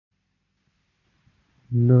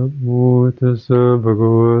Namo tassa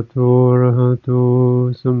bhagavato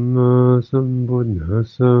arahato samma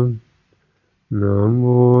sambuddhassa.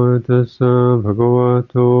 Namo tassa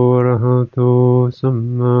bhagavato arahato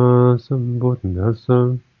samma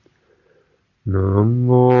sambuddhassa.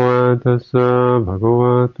 Namo tassa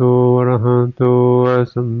bhagavato arahato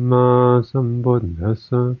samma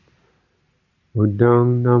sambuddhassa.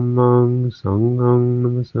 Buddhang dhammang sanghang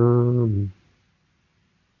namasami.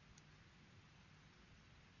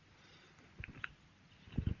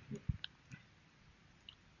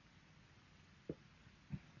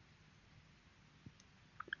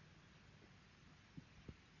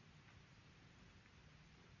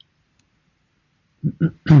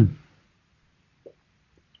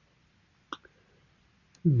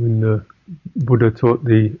 When the Buddha taught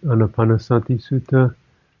the Anapanasati Sutta,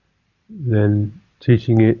 then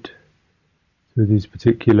teaching it through these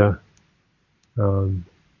particular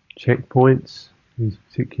checkpoints, these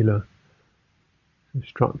particular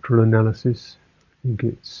structural analysis, I think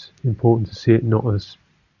it's important to see it not as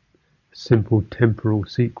simple temporal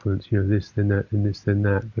sequence, this then that and this then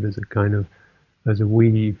that, but as a kind of, as a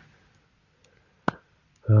weave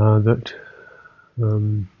that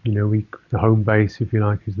the home base, if you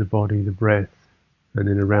like, is the body, the breath, and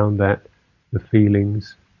then around that, the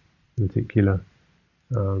feelings, particular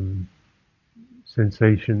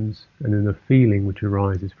sensations, and then the feeling which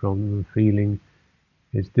arises from them. The feeling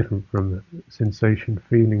is different from the sensation.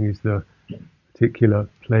 Feeling is the particular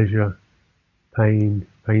pleasure, pain,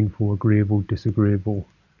 painful, agreeable, disagreeable,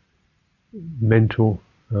 mental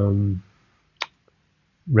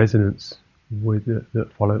resonance with that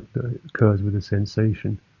occurs with a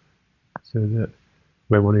sensation. So that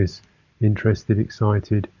where one is interested,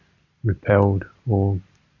 excited, repelled, or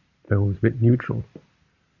feels a bit neutral.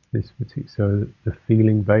 So the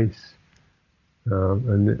feeling base,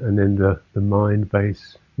 and then the mind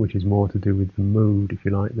base, which is more to do with the mood, if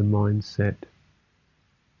you like, the mindset.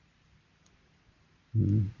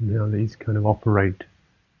 Now these kind of operate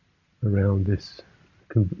around this,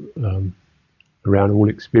 around all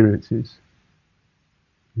experiences.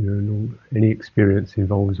 Any experience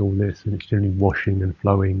involves all this, and it's generally washing and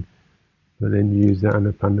flowing. But then you use the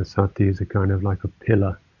Anapanasati as a kind of like a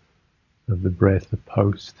pillar of the breath, a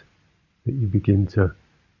post that you begin to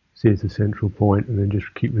see as a central point, and then just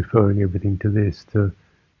keep referring everything to this to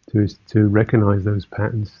recognize those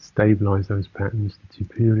patterns, stabilize those patterns, to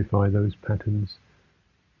purify those patterns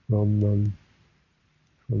from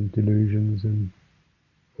delusions and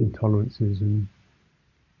intolerances and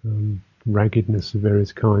raggedness of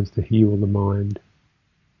various kinds, to heal the mind,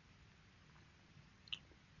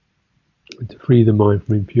 and to free the mind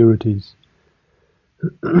from impurities.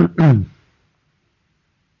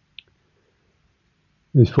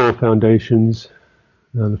 There's four foundations.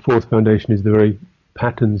 The fourth foundation is the very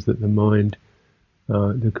patterns that the mind,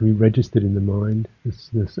 that can be registered in the mind,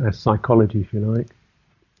 as psychology, if you like.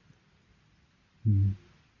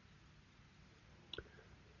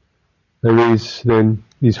 There is then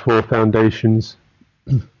these four foundations.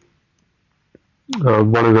 One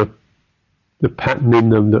of the pattern in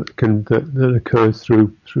them that occurs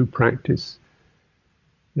through practice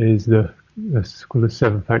is that's called the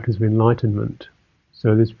seven factors of enlightenment.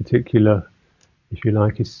 So this particular, if you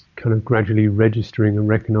like, is kind of gradually registering and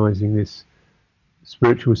recognizing this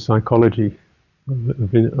spiritual psychology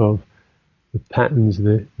of the patterns,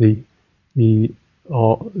 the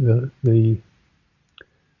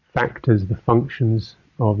factors, the functions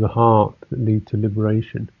of the heart that lead to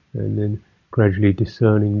liberation, and then gradually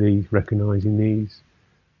discerning these, recognizing these.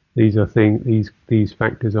 These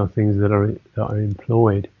factors are things that are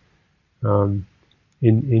employed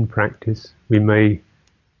in practice. We may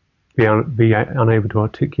be unable to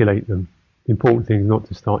articulate them. The important thing is not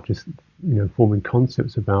to start just forming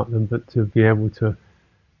concepts about them, but to be able to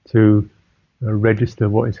register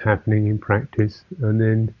what is happening in practice, and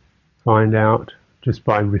then find out, just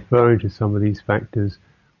by referring to some of these factors,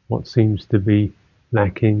 what seems to be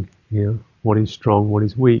lacking, what is strong, what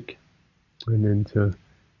is weak, and then to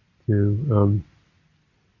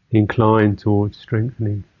incline towards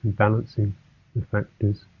strengthening and balancing the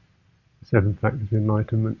factors, the seven factors of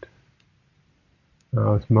enlightenment.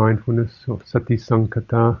 It's mindfulness, or sati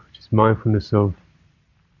sankata, which is mindfulness of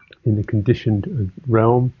in the conditioned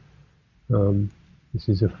realm. This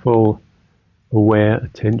is a full aware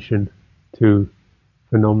attention to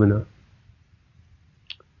phenomena.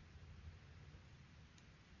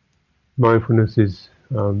 Mindfulness is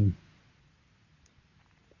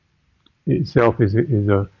itself is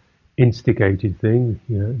a instigated thing.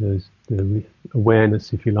 There's the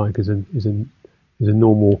awareness, if you like, is a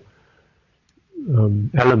normal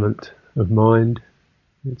element of mind,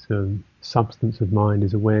 It's substance of mind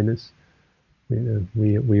is awareness. We are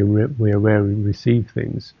aware we receive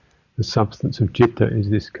things. The substance of citta is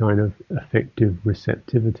this kind of affective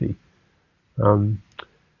receptivity.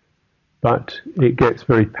 But it gets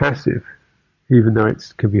very passive, even though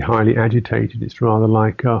it can be highly agitated. It's rather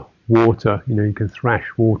like water. You can thrash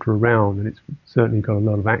water around, and it's certainly got a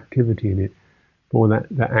lot of activity in it. But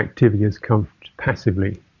that activity has come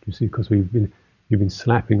passively. You see, because you've been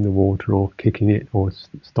slapping the water or kicking it or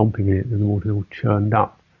stomping in it, and the water is all churned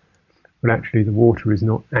up. But actually, the water is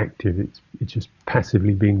not active. It's just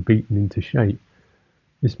passively being beaten into shape.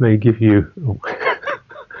 This may give you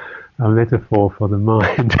a metaphor for the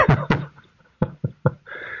mind.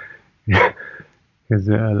 Because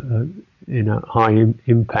in a high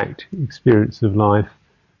impact experience of life,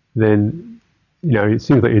 then it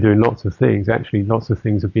seems like you're doing lots of things. Actually, lots of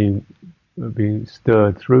things are being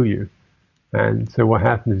stirred through you, and so what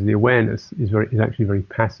happens is the awareness is actually very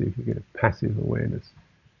passive. You get a passive awareness.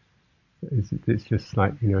 It's just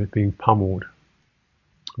like it's being pummeled.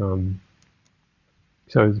 So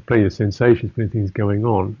there's plenty of sensations, plenty of things going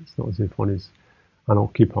on. It's not as if one is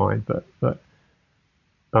unoccupied, but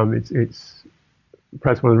it's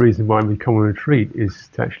perhaps one of the reasons why we come on retreat is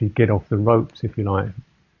to actually get off the ropes, if you like.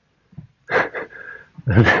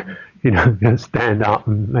 Stand up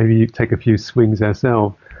and maybe you take a few swings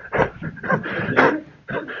ourselves.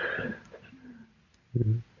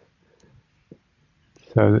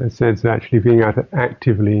 So in a sense, actually being able to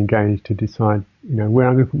actively engage to decide, where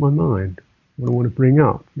I'm going to put my mind, what I want to bring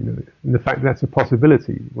up, and the fact that's a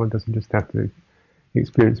possibility. One doesn't just have to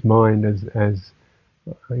experience mind as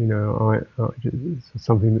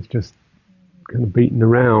something that's just kind of beaten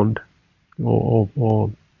around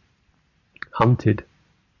or hunted.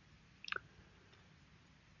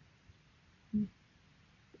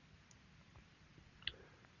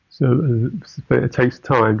 So it takes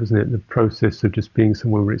time, doesn't it? The process of just being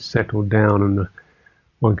somewhere where it's settled down and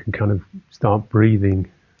one can kind of start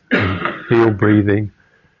breathing and feel breathing,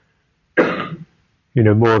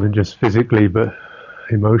 more than just physically, but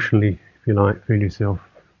emotionally, if you like. Feel yourself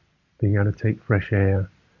being able to take fresh air,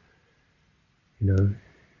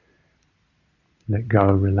 let go,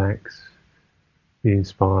 relax, be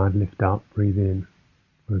inspired, lift up, breathe in,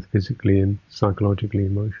 both physically and psychologically,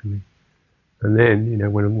 emotionally. And then,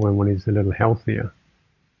 when one is a little healthier,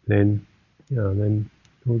 then what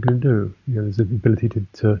we're going to do, there's the ability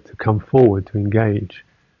to come forward, to engage,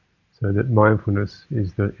 so that mindfulness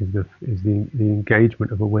is the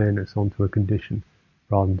engagement of awareness onto a condition,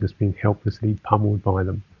 rather than just being helplessly pummeled by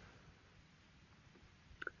them.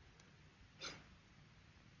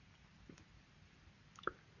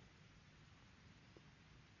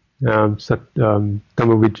 Dhamma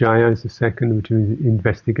Vicaya is the second, which is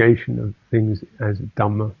investigation of things as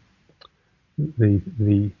Dhamma,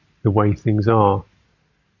 the way things are.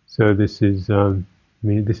 So this is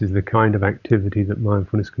this is the kind of activity that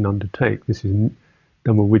mindfulness can undertake. This is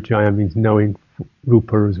Dhamma Vicaya, means knowing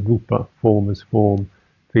rupa as rupa, form as form,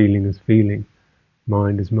 feeling as feeling,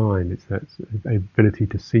 mind as mind. It's that ability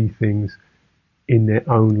to see things in their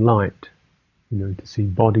own light, to see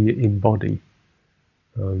body in body.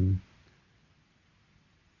 When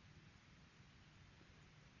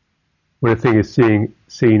a thing is seen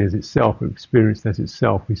as itself or experienced as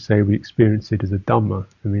itself, we say we experience it as a Dhamma.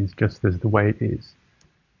 It means just as the way it is.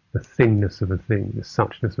 The thingness of a thing, the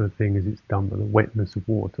suchness of a thing is its Dhamma, the wetness of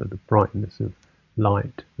water, the brightness of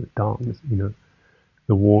light, the darkness,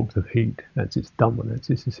 the warmth of heat, that's its Dhamma, that's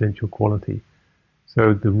its essential quality.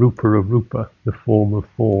 So the rupa of rupa, the form of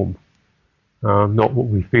form, not what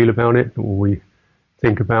we feel about it, not what we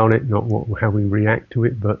think about it, not how we react to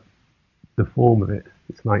it, but the form of it.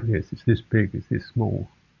 It's like this, it's this big, it's this small,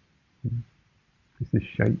 it's this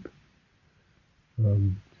shape.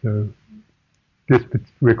 So this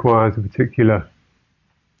requires a particular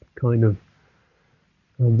kind of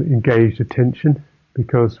engaged attention,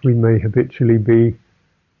 because we may habitually be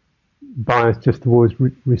biased just towards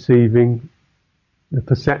receiving the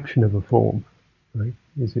perception of a form. Right?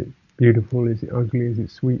 Is it beautiful? Is it ugly? Is it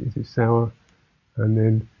sweet? Is it sour? And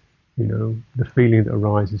then, the feeling that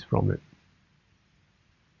arises from it.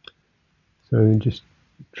 So just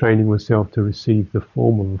training oneself to receive the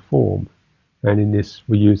form of a form, and in this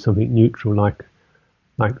we use something neutral like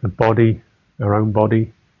the body, our own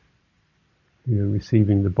body.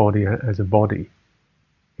 Receiving the body as a body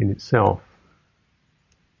in itself,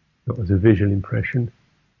 not as a visual impression,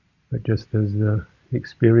 but just as the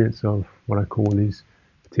experience of what I call these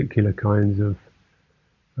particular kinds of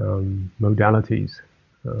modalities,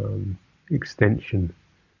 extension,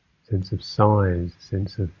 sense of size,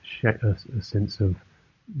 sense of a sense of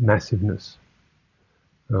massiveness,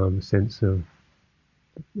 a sense of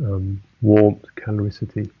warmth,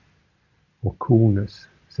 caloricity, or coolness,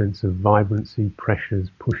 sense of vibrancy, pressures,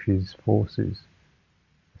 pushes, forces,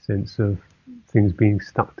 a sense of things being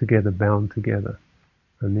stuck together, bound together,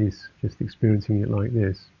 and this, just experiencing it like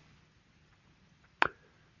this.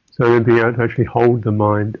 So then being able to actually hold the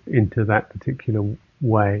mind into that particular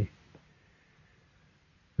way.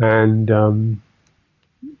 And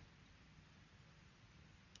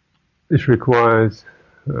this requires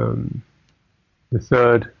the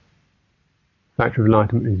third factor of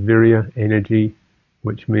enlightenment is virya, energy,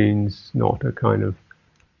 which means not a kind of,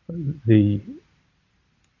 the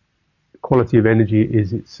quality of energy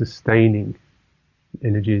is it's sustaining.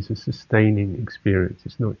 Energy is a sustaining experience.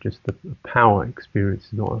 It's not just a power experience.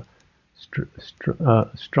 It's not a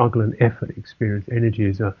struggle and effort experience. Energy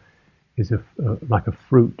is like a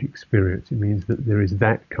fruit experience. It means that there is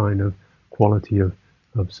that kind of quality of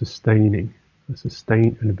sustaining.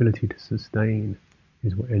 An ability to sustain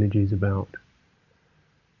is what energy is about.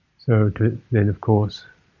 So then, of course,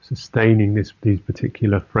 sustaining these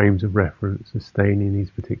particular frames of reference, sustaining these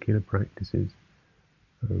particular practices.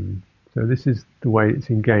 So this is the way it's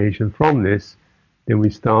engaged, and from this, then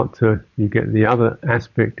you get the other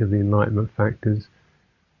aspect of the enlightenment factors,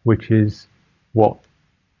 which is what,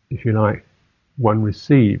 if you like, one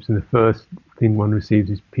receives. And the first thing one receives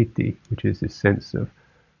is piti, which is this sense of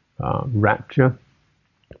rapture,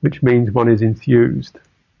 which means one is enthused.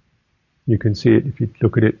 You can see it if you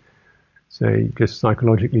look at it, say, just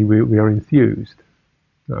psychologically, we are enthused.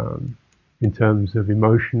 In terms of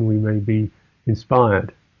emotion, we may be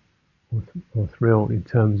inspired or thrilled. In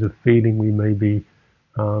terms of feeling, we may be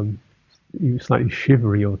slightly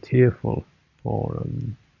shivery or tearful, or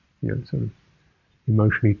sort of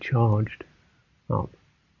emotionally charged up.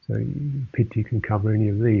 So piti can cover any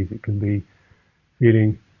of these. It can be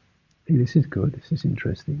feeling, hey, this is good, this is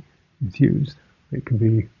interesting, enthused. It can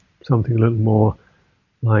be something a little more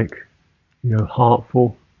like,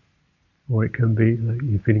 heartful, or it can be like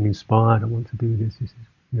you're feeling inspired. I want to do this. This is,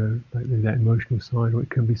 like that emotional side, or it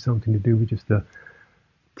can be something to do with just a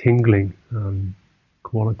tingling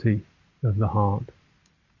quality of the heart.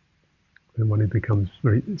 And when it becomes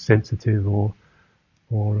very sensitive, or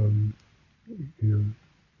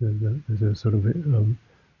there's a sort of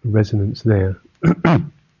resonance there.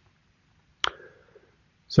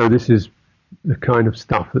 So this is the kind of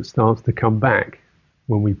stuff that starts to come back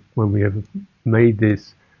when we have made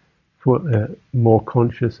this for more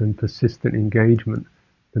conscious and persistent engagement.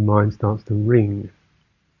 The mind starts to ring,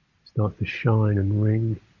 starts to shine and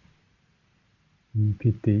ring.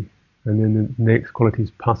 Piti. And then the next quality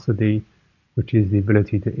is passaddhi, which is the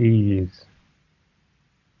ability to ease.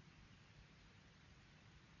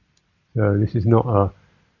 So this is not a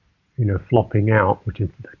flopping out, which is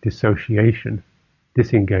dissociation.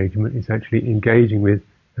 Disengagement is actually engaging with,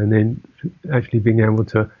 and then actually being able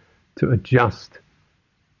to adjust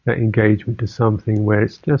that engagement to something where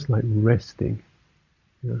it's just like resting.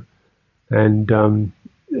 And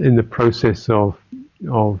in the process of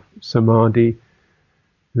samadhi,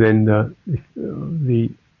 then the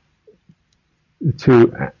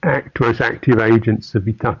two most active agents of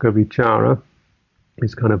vitakka vichara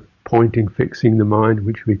is kind of pointing, fixing the mind,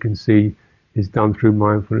 which we can see is done through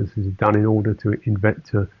mindfulness, is done in order to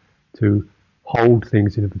hold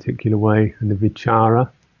things in a particular way, and the vichara,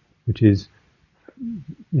 which is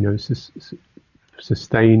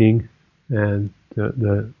sustaining, and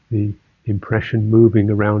the impression moving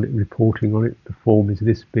around it, reporting on it. The form is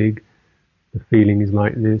this big, the feeling is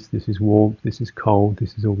like this. This is warmth, this is cold.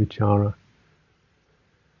 This is all vichara.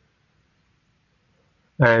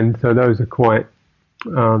 And so those are quite,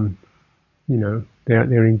 they're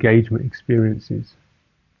engagement experiences.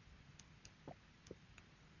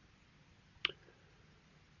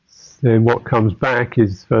 Then what comes back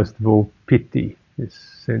is, first of all, piti, this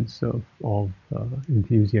sense of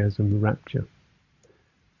enthusiasm, rapture.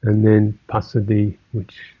 And then passaddhi,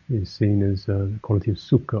 which is seen as the quality of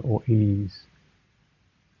sukha or ease.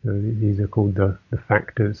 So these are called the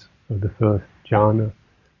factors of the first jhana.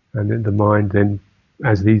 And then the mind then,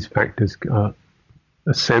 as these factors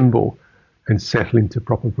assemble and settle into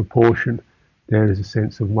proper proportion, there is a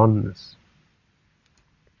sense of oneness.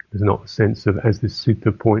 There's not a sense of, as this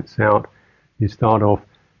sutta points out, you start off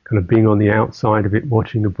kind of being on the outside of it,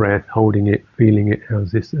 watching the breath, holding it, feeling it,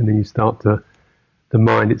 how's this, and then you start to, the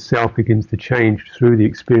mind itself begins to change through the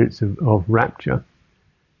experience of rapture.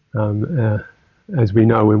 As we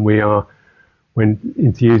know, when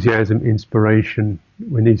enthusiasm, inspiration,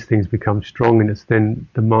 when these things become strong in us, then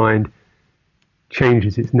the mind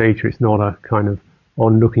changes its nature. It's not a kind of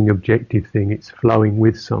on-looking objective thing, it's flowing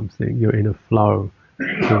with something. You're in a flow,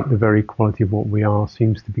 the very quality of what we are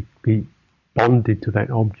seems to be bonded to that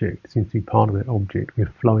object, seems to be part of that object.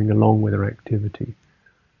 We're flowing along with our activity.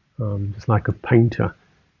 Just like a painter,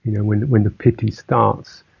 when the piti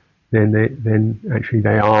starts, then actually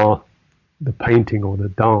they are the painting or the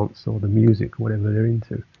dance or the music or whatever they're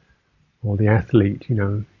into, or the athlete,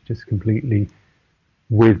 just completely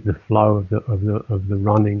with the flow of the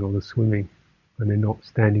running or the swimming, and they're not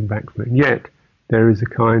standing back from it. And yet there is a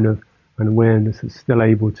kind of an awareness that's still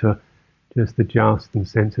able to just adjust and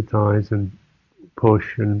sensitize and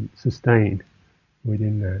push and sustain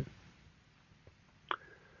within that.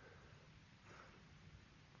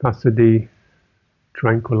 Passaddhi,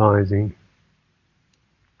 tranquilizing,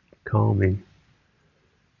 calming,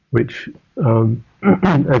 which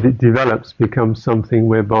as it develops becomes something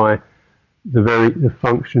whereby the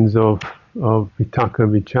functions of vitakka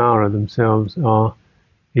and vichara themselves are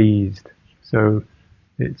eased. So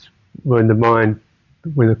it's when there's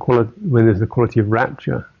the quality of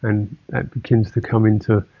rapture, and that begins to come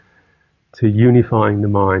into unifying the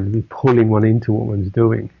mind, pulling one into what one's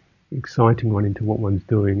doing, exciting one into what one's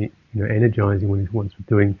doing, energizing one into what one's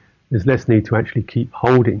doing. There's less need to actually keep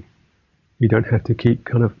holding. You don't have to keep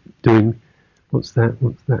kind of doing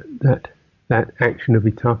that action of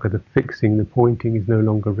vitakka, the fixing, the pointing is no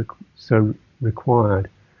longer so required.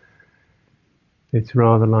 It's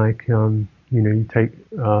rather like you take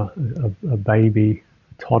a baby,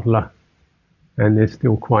 a toddler, and they're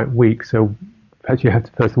still quite weak. So perhaps you have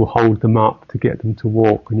to first of all hold them up to get them to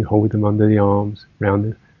walk, and you hold them under the arms,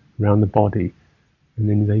 around the body, and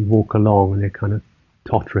then they walk along and they're kind of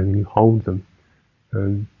tottering, and you hold them.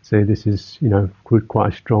 So this is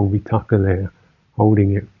quite a strong vitakka there,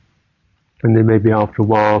 holding it. And then maybe after a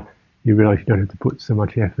while you realise you don't have to put so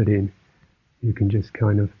much effort in. You can just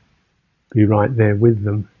kind of be right there with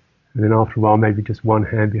them. And then after a while maybe just one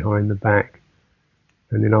hand behind the back.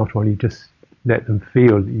 And then after a while you just let them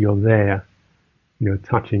feel that you're there,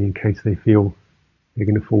 touching in case they feel they're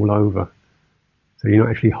going to fall over. So you're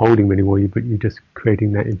not actually holding them anymore, but you're just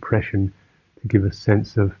creating that impression to give a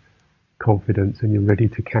sense of confidence, and you're ready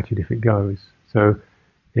to catch it if it goes. So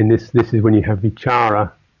in this is when you have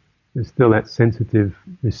vichara, there's still that sensitive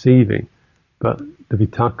receiving, but the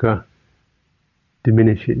vitakka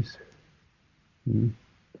diminishes.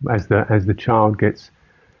 As the child gets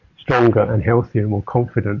stronger and healthier and more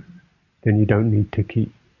confident, then you don't need to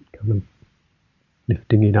keep kind of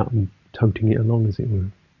lifting it up and toting it along, as it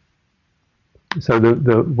were. So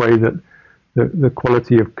the way that the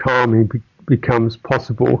quality of calming becomes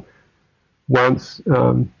possible once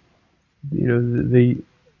the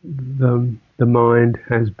mind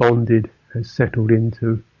has bonded, has settled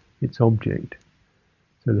into its object.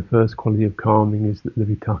 So the first quality of calming is that the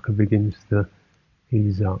vitakka begins to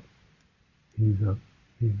ease up, ease up,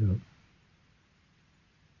 ease up.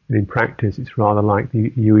 And in practice, it's rather like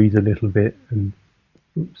you ease a little bit, and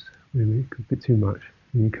oops, maybe a bit too much.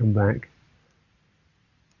 Then you come back.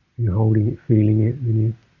 You're holding it, feeling it, then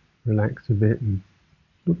you relax a bit, and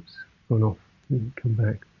oops, gone off. Then you come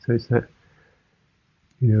back. So it's that,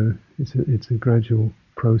 it's a gradual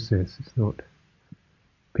process. It's not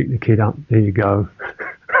pick the kid up, there you go,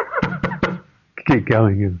 get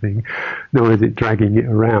going and thing. Nor is it dragging it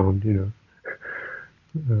around.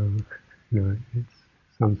 It's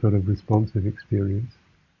some sort of responsive experience.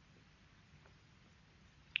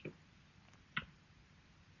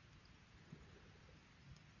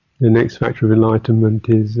 The next factor of enlightenment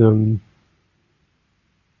is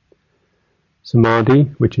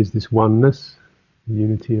samadhi, which is this oneness, the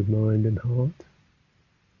unity of mind and heart.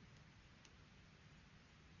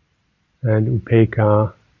 And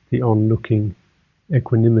upekkha, the on-looking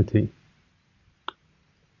equanimity,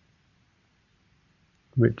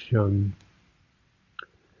 which one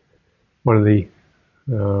of the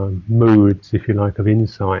moods, if you like, of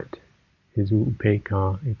insight is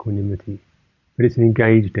upekkha, equanimity. But it's an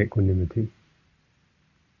engaged equanimity.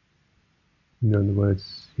 In other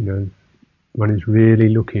words, one is really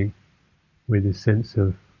looking with a sense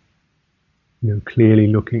of, clearly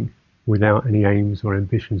looking without any aims or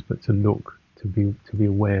ambitions, but to look, to be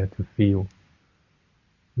aware, to feel,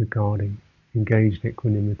 regarding, engaged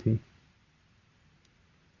equanimity.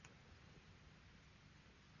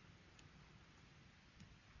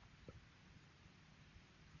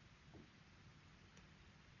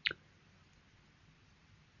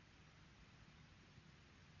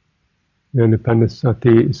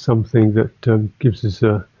 Anapanasati is something that gives us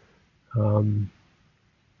an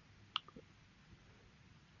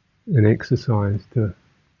exercise to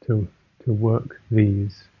work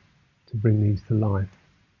these, to bring these to life.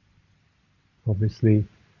 Obviously,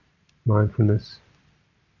 mindfulness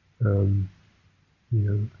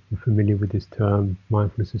you're familiar with this term,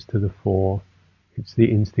 mindfulness is to the fore. It's the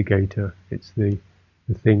instigator. It's the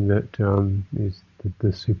thing that is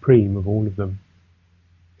the supreme of all of them.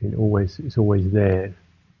 It's always there.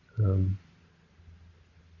 And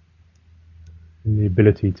the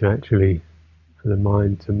ability to actually, for the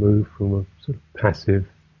mind to move from a sort of passive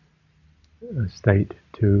state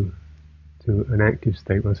to an active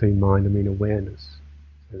state. When I say mind, I mean awareness.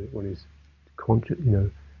 So that one is conscious,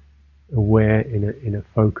 aware in a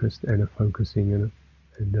focused and a focusing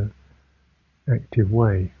and a active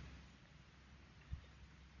way.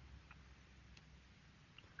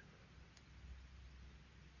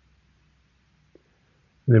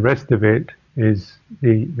 And the rest of it is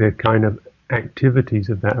the kind of activities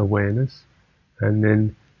of that awareness, and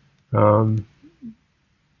then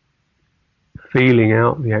feeling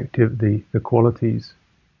out the qualities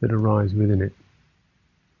that arise within it.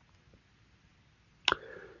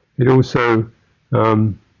 It also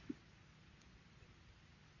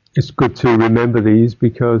it's good to remember these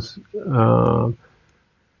because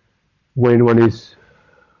when one is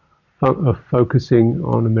focusing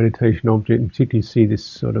on a meditation object, and particularly you see this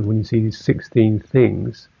sort of when you see these 16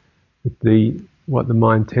 things, what the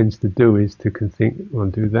mind tends to do is to think, well,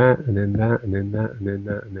 do that, and then that, and then that, and then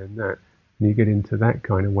that, and then that. And you get into that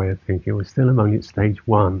kind of way of thinking. Well, still I'm only at stage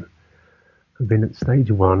 1. I've been at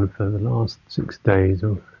stage 1 for the last 6 days,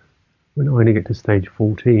 or when I only get to stage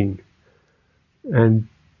 14. And,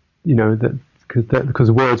 because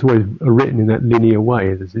the words always are written in that linear way,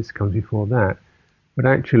 as this comes before that. But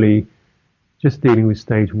actually, just dealing with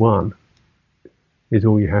stage 1 is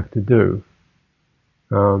all you have to do.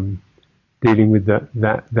 Dealing with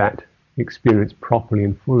that experience properly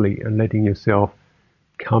and fully, and letting yourself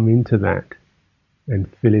come into that and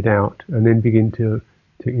fill it out, and then begin to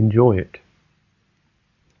enjoy it.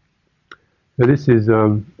 So this is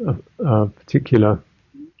a particular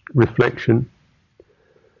reflection,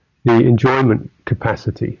 the enjoyment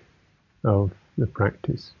capacity of the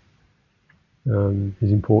practice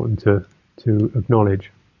is important to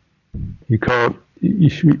acknowledge.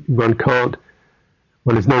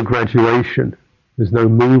 Well, there's no graduation, there's no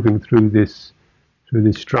moving through this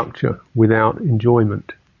structure without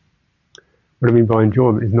enjoyment. What I mean by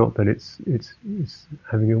enjoyment is not that it's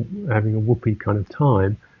having a whoopee kind of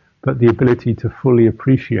time, but the ability to fully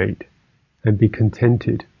appreciate and be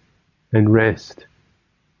contented and rest,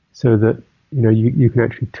 so that you can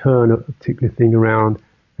actually turn a particular thing around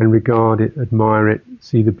and regard it, admire it,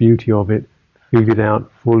 see the beauty of it, feel it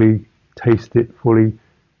out fully, taste it fully,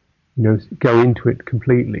 go into it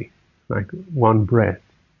completely, like one breath.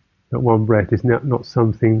 That one breath is not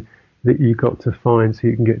something that you got to find so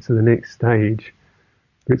you can get to the next stage.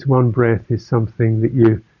 But it's one breath is something that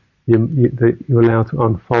you allow to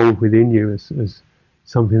unfold within you as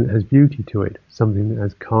something that has beauty to it, something that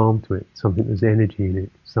has calm to it, something that has energy in it,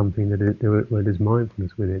 something where there's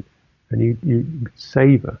mindfulness with it, and you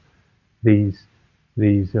savor this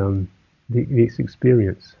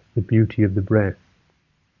experience, the beauty of the breath.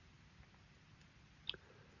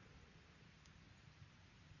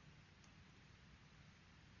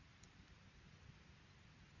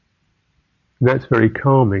 And that's very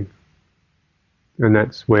calming, and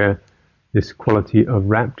that's where this quality of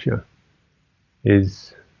rapture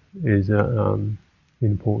is an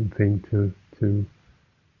important thing to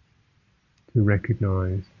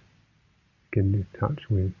recognize, get in touch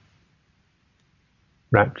with.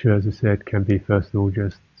 Rapture, as I said, can be first of all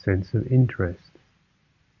just sense of interest,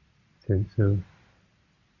 sense of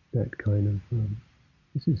that kind of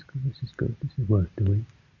this is good, this is worth doing,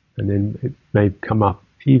 and then it may come up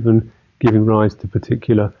even giving rise to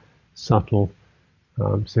particular subtle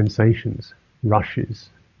sensations, rushes,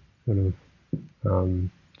 sort of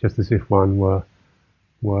just as if one were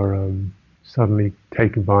suddenly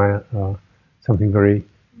taken by something very,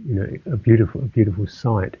 a beautiful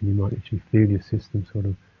sight, and you might actually feel your system sort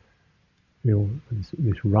of feel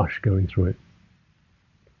this rush going through it.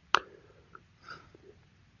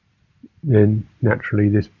 Then naturally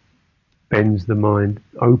this bends the mind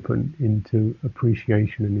open into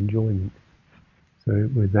appreciation and enjoyment. So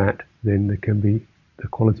with that, then there can be the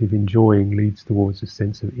quality of enjoying leads towards a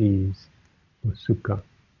sense of ease, or sukha,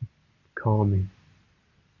 calming.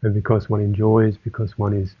 And because one enjoys, because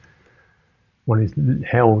one is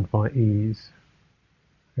held by ease,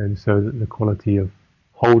 and so that the quality of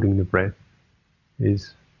holding the breath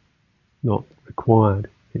is not required,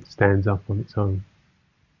 it stands up on its own.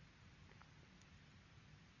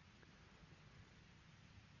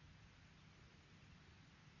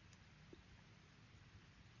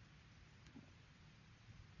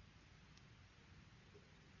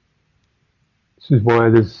 This is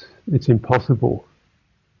why it's impossible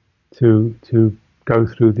to go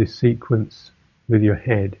through this sequence with your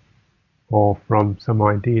head or from some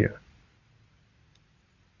idea.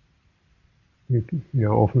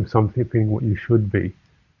 Or from something being what you should be.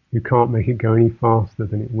 You can't make it go any faster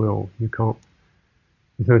than it will. You can't.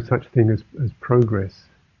 There's no such thing as progress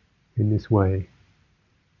in this way.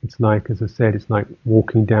 It's like, as I said, it's like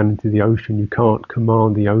walking down into the ocean. You can't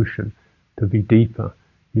command the ocean to be deeper.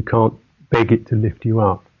 You can't beg it to lift you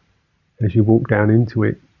up. As you walk down into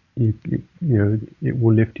it, it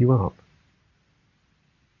will lift you up.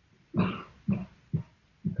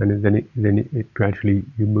 And then it gradually,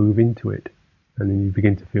 you move into it, and then you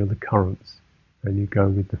begin to feel the currents, and you go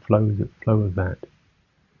with the flow of that.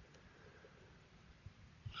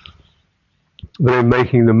 But then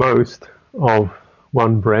making the most of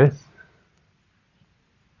one breath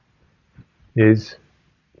is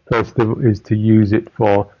to use it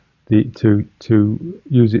for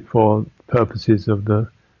use it for purposes of the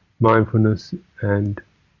mindfulness and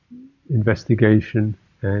investigation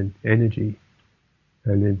and energy,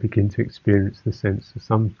 and then begin to experience the sense of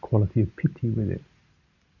some quality of pity with it.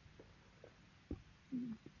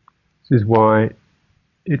 This is why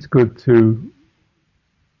it's good to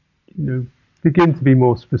begin to be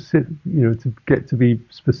more specific, to get to be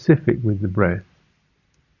specific with the breath.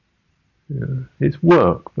 It's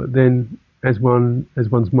work, but then as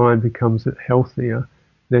one's mind becomes healthier,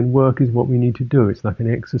 then work is what we need to do. It's like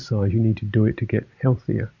an exercise. You need to do it to get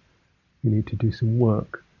healthier. You need to do some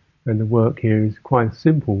work. And the work here is quite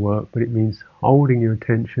simple work, but it means holding your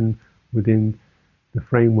attention within the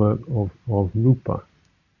framework of rupa,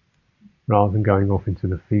 rather than going off into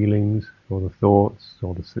the feelings or the thoughts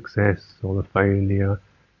or the success or the failure,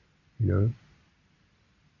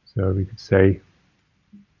 So we could say,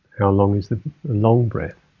 how long is the long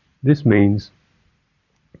breath? This means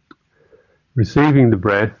receiving the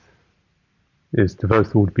breath is to,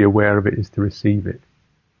 first of all, to be aware of it, is to receive it.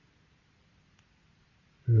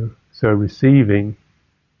 So receiving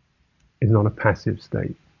is not a passive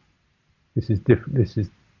state. This is different. This is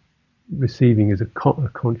receiving is a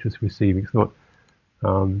conscious receiving. It's not.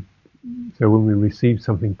 So when we receive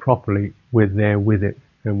something properly, we're there with it,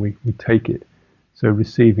 and we take it. So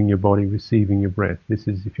receiving your body, receiving your breath. This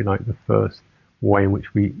is, if you like, the first way in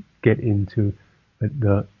which we get into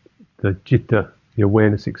the citta, the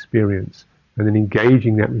awareness experience, and then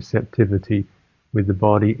engaging that receptivity with the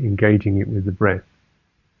body, engaging it with the breath.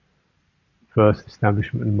 First,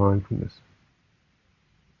 establishment of mindfulness.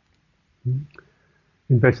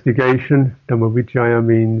 Investigation, Dhammavicaya,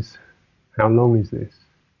 means how long is this?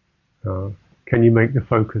 Can you make the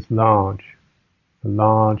focus large? A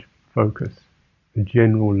large focus, a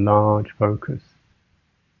general large focus.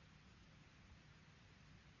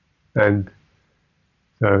 And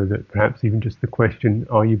so that perhaps even just the question,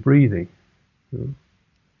 are you breathing? Of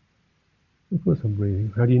course I'm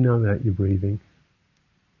breathing. How do you know that you're breathing?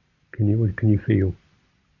 What can you feel?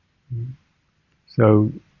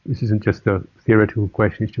 So this isn't just a theoretical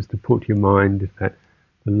question, it's just to put your mind at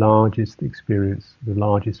the largest experience, the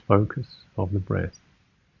largest focus of the breath.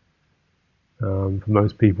 For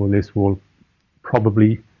most people, this will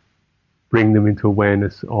probably bring them into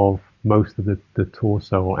awareness of most of the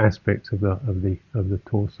torso, or aspects of the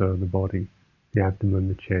torso of the body, the abdomen,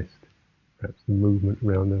 the chest, perhaps the movement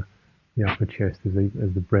around the upper chest as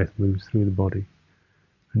the breath moves through the body.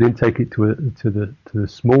 And then take it to the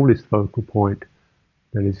smallest focal point,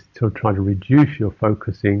 that is to try to reduce your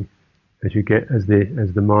focusing as you get as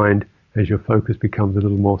your focus becomes a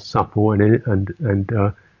little more supple, and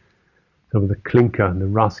some of the clinker and the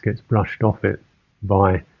rust gets brushed off it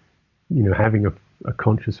by having a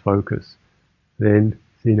conscious focus. Then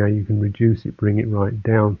see, now you can reduce it, bring it right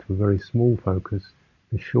down to a very small focus,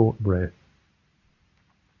 a short breath.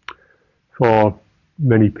 For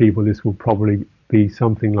many people, this will probably be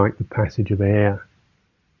something like the passage of air,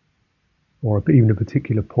 or even a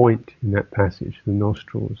particular point in that passage, the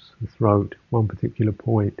nostrils, the throat, one particular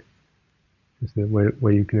point, just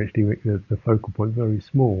where you can actually make the focal point very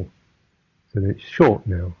small. So that it's short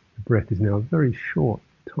now. The breath is now very short,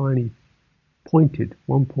 tiny, pointed,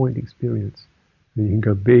 one point experience. And you can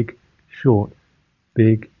go big, short,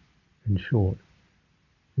 big, and short.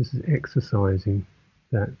 This is exercising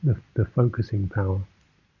the focusing power.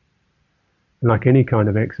 And like any kind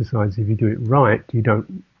of exercise, if you do it right, you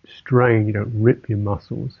don't strain, you don't rip your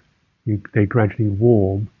muscles. They gradually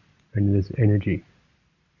warm, and there's energy.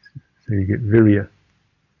 So you get virya.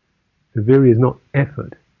 The virya is not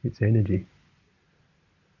effort, it's energy.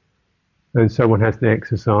 And so one has to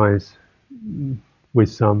exercise with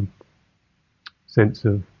some sense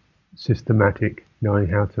of systematic knowing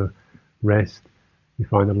how to rest, you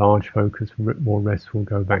find the large focus more restful,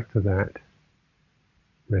 go back to that,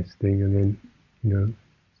 resting, and then,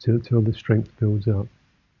 till the strength builds up.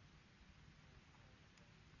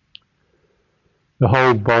 The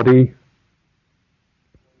whole body,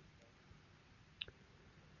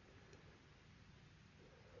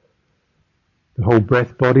 the whole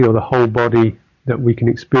breath body, or the whole body that we can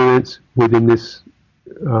experience within this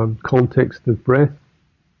context of breath,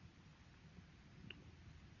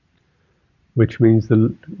 which means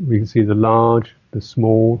we can see the large, the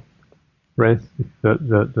small breath,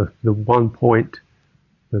 the one point,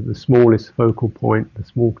 the smallest focal point, the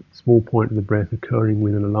small point of the breath occurring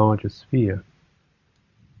within a larger sphere.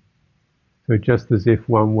 So just as if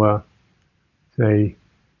one were, say,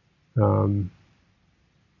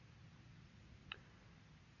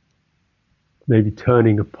 maybe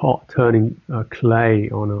turning clay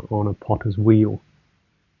on a potter's wheel,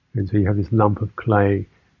 and so you have this lump of clay,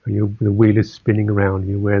 and the wheel is spinning around.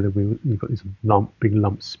 You're aware that you've got this big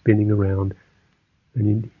lump spinning around,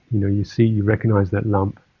 and you recognise that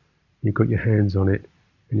lump. You've got your hands on it,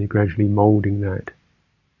 and you're gradually moulding that.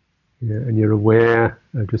 Yeah, and you're aware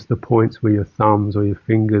of just the points where your thumbs or your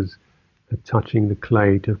fingers are touching the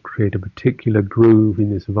clay to create a particular groove in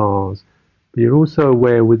this vase. But you're also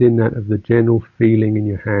aware within that of the general feeling in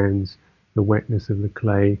your hands, the wetness of the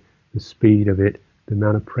clay, the speed of it, the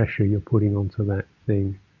amount of pressure you're putting onto that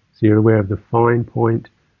thing. So you're aware of the fine point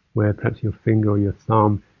where perhaps your finger or your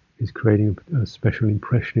thumb is creating a special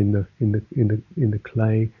impression in the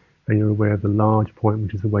clay, and you're aware of the large point,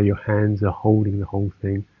 which is the way your hands are holding the whole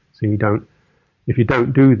thing. So if you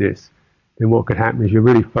don't do this, then what could happen is you're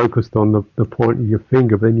really focused on the point of your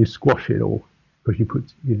finger, but then you squash it all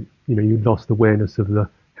because you lost awareness of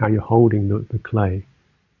how you're holding the clay.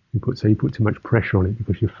 You put too much pressure on it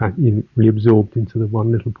because you're really absorbed into the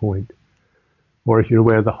one little point. Or if you're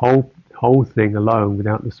aware of the whole thing alone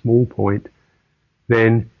without the small point,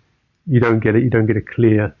 then you don't get it. You don't get a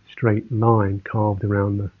clear straight line carved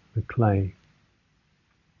around the clay.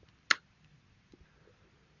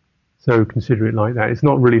 So consider it like that. It's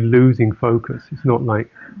not really losing focus. It's not like,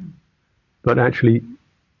 but actually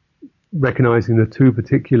recognizing the two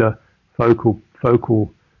particular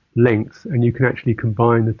focal lengths, and you can actually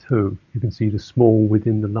combine the two. You can see the small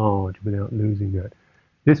within the large without losing that.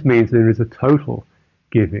 This means there is a total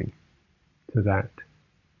giving to that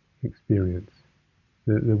experience.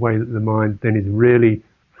 The way that the mind then is really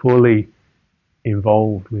fully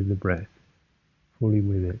involved with the breath, fully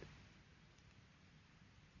with it.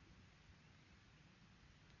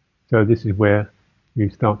 So this is where you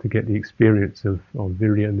start to get the experience of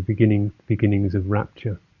virya and the beginnings of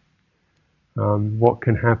rapture. What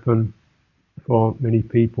can happen for many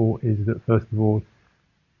people is that, first of all,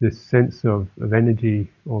 this sense of energy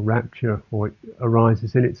or rapture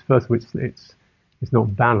arises, and first of all, it's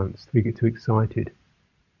not balanced. We get too excited.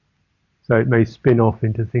 So it may spin off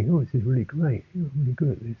into thinking, oh, this is really great, I'm really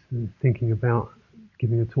good at this, and thinking about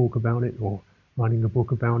giving a talk about it, or writing a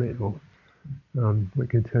book about it, or we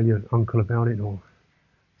can tell your uncle about it, so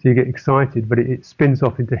you get excited, but it spins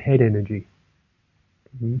off into head energy.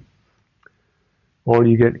 Mm-hmm. Or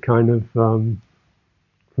you get kind of, for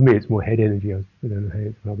me it's more head energy, I don't know how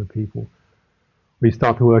it's for other people, where you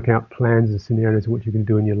start to work out plans and scenarios of what you can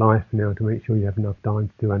do in your life now to make sure you have enough time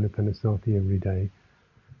to do Anapanasati every day.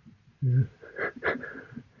 Yeah.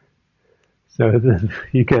 So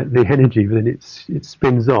you get the energy, but then it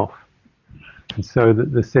spins off. And so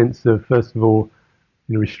the sense of, first of all,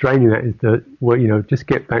 restraining that is that, just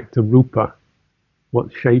get back to rupa.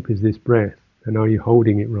 What shape is this breath? And are you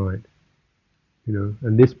holding it right?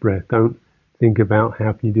 And this breath, don't think about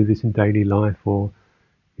how can you do this in daily life, or,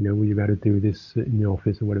 will you be able to do this in the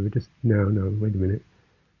office or whatever. Just, no, wait a minute.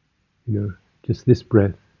 Just this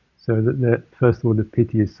breath. So that first of all, the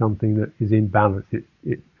piti is something that is in balance.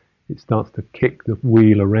 It starts to kick the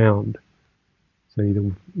wheel around. So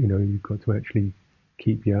you've got to actually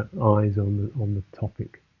keep your eyes on the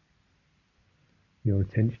topic, your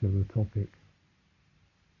attention on the topic,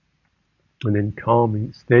 and then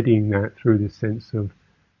calming, steadying that through this sense of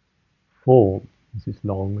form. Is this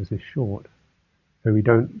long? Is this short? So we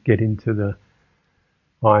don't get into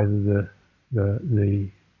either the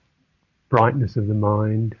brightness of the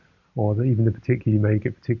mind, or even the particular. You may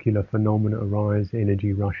get particular phenomena arise,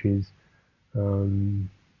 energy rushes.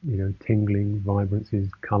 Tingling, vibrancies,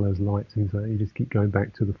 colours, lights, things like that. You just keep going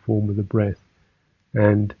back to the form of the breath.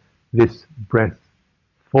 And this breath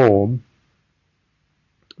form,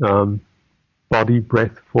 body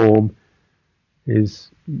breath form, is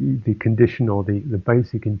the condition or the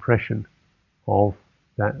basic impression of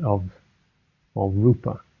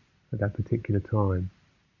rupa at that particular time.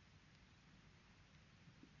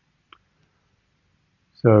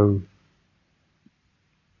 So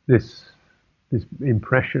this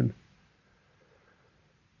impression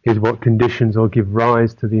is what conditions or give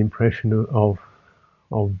rise to the impression of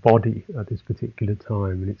body at this particular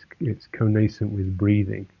time, and it's connascent with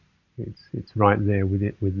breathing. It's right there with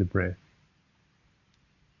the breath,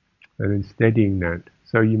 and then steadying that.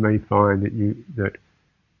 So you may find that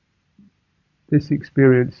this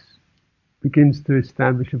experience begins to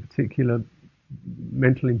establish a particular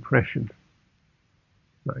mental impression,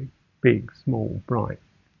 like big, small, bright.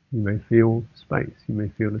 You may feel space. You may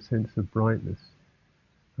feel a sense of brightness.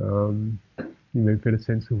 You may feel a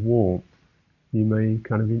sense of warmth. You may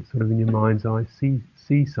kind of sort of in your mind's eye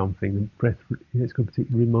see something. The breath, it's got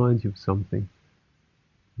particularly reminds you of something,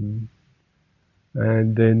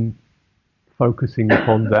 and then focusing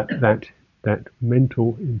upon that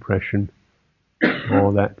mental impression,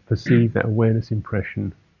 or that awareness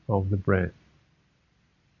impression of the breath,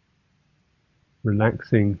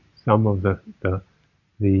 relaxing some of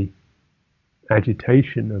the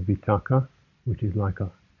agitation of vitakka, which is like a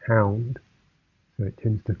hound, so it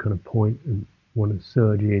tends to kind of point and want to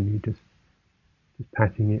surge in. You just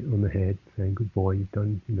patting it on the head, saying, "Good boy, you've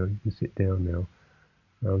done. You can sit down now."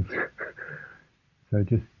 So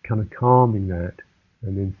just kind of calming that,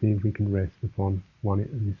 and then see if we can rest upon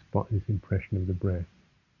this impression of the breath.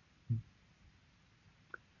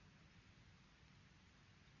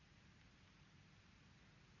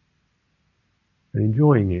 And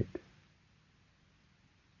enjoying it,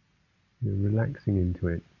 relaxing into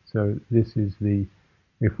it. So this is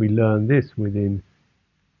if we learn this within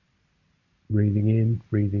breathing in,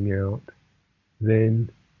 breathing out,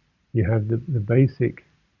 then you have the basic,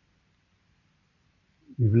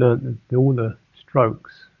 you've learned all the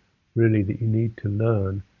strokes really that you need to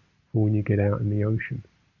learn for when you get out in the ocean.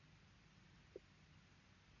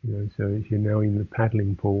 So if you're now in the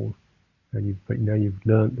paddling pool, and you've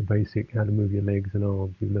learnt the basic how to move your legs and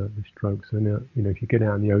arms, you've learnt the strokes. So now, if you get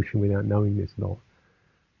out in the ocean without knowing this lot,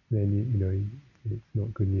 then it's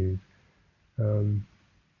not good news.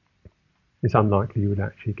 It's unlikely you would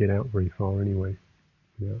actually get out very far anyway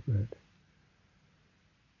without that.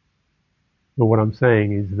 But what I'm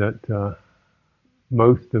saying is that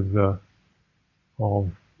most of the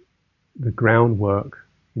groundwork,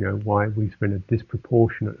 why we spend a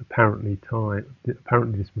apparently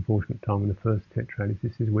disproportionate time in the first tetrad, is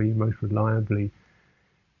this is where you most reliably,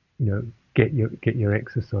 get your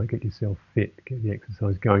exercise, get yourself fit, get the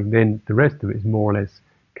exercise going. Then the rest of it is more or less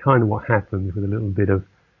kind of what happens with a little bit of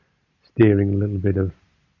steering, a little bit of,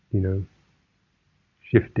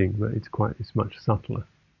 shifting, but it's much subtler.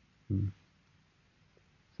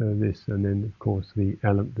 So this, and then of course the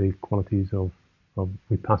qualities of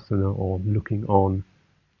vipassana, or looking on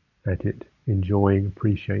at it, enjoying,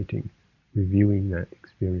 appreciating, reviewing that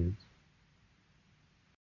experience.